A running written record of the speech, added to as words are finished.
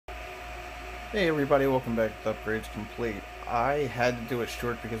Hey everybody, welcome back to Upgrades Complete. I had to do it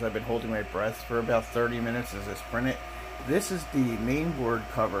short because I've been holding my breath for about 30 minutes as I sprint it. This is the main board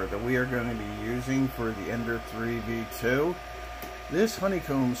cover that we are going to be using for the Ender 3 V2. This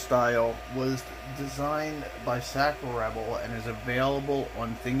honeycomb style was designed by sakrebeL and is available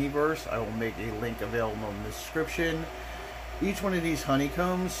on Thingiverse. I will make a link available in the description. Each one of these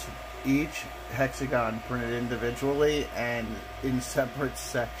honeycombs, each hexagon printed individually and in separate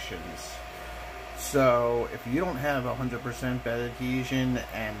sections. So if you don't have 100% bed adhesion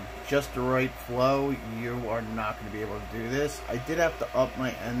and just the right flow, you are not going to be able to do this. I did have to up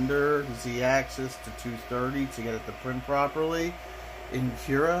my Ender Z-axis to 230 to get it to print properly in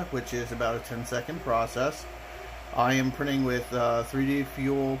Cura, which is about a 10-second process. I am printing with 3D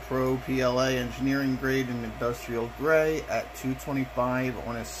Fuel Pro PLA engineering grade in industrial gray at 225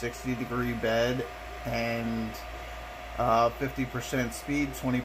 on a 60-degree bed and 50% speed, 20%